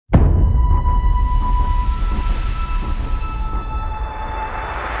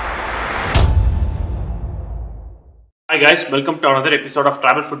guys, welcome to another episode of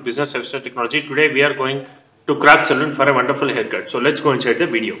Travel Food Business Hairstyle Technology. Today we are going to Craft Saloon for a wonderful haircut. So let's go inside the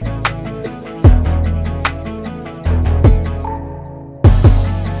video.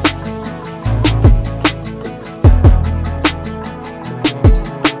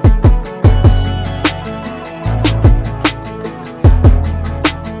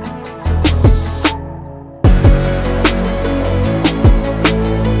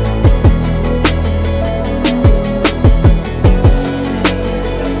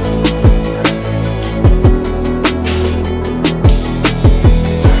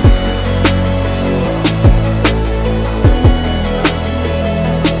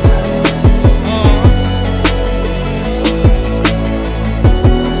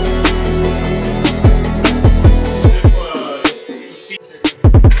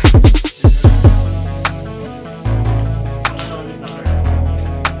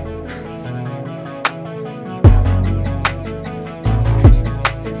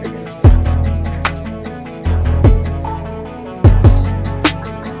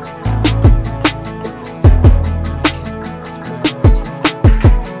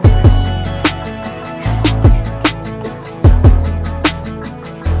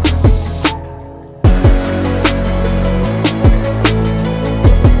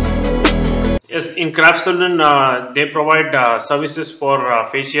 Yes, in Craft Saloon, they provide services for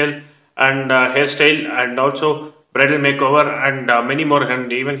facial and hairstyle, and also bridal makeover, and many more,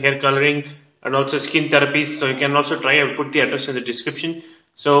 and even hair coloring, and also skin therapies. So you can also try. I will put the address in the description.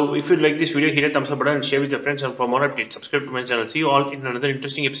 So if you like this video, hit a thumbs up button and share with your friends. And for more updates, subscribe to my channel. See you all in another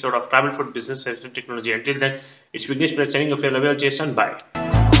interesting episode of Travel Food Business Hairstyle Technology. Until then, it's Vignesh signing off. Your love, Jason. Bye.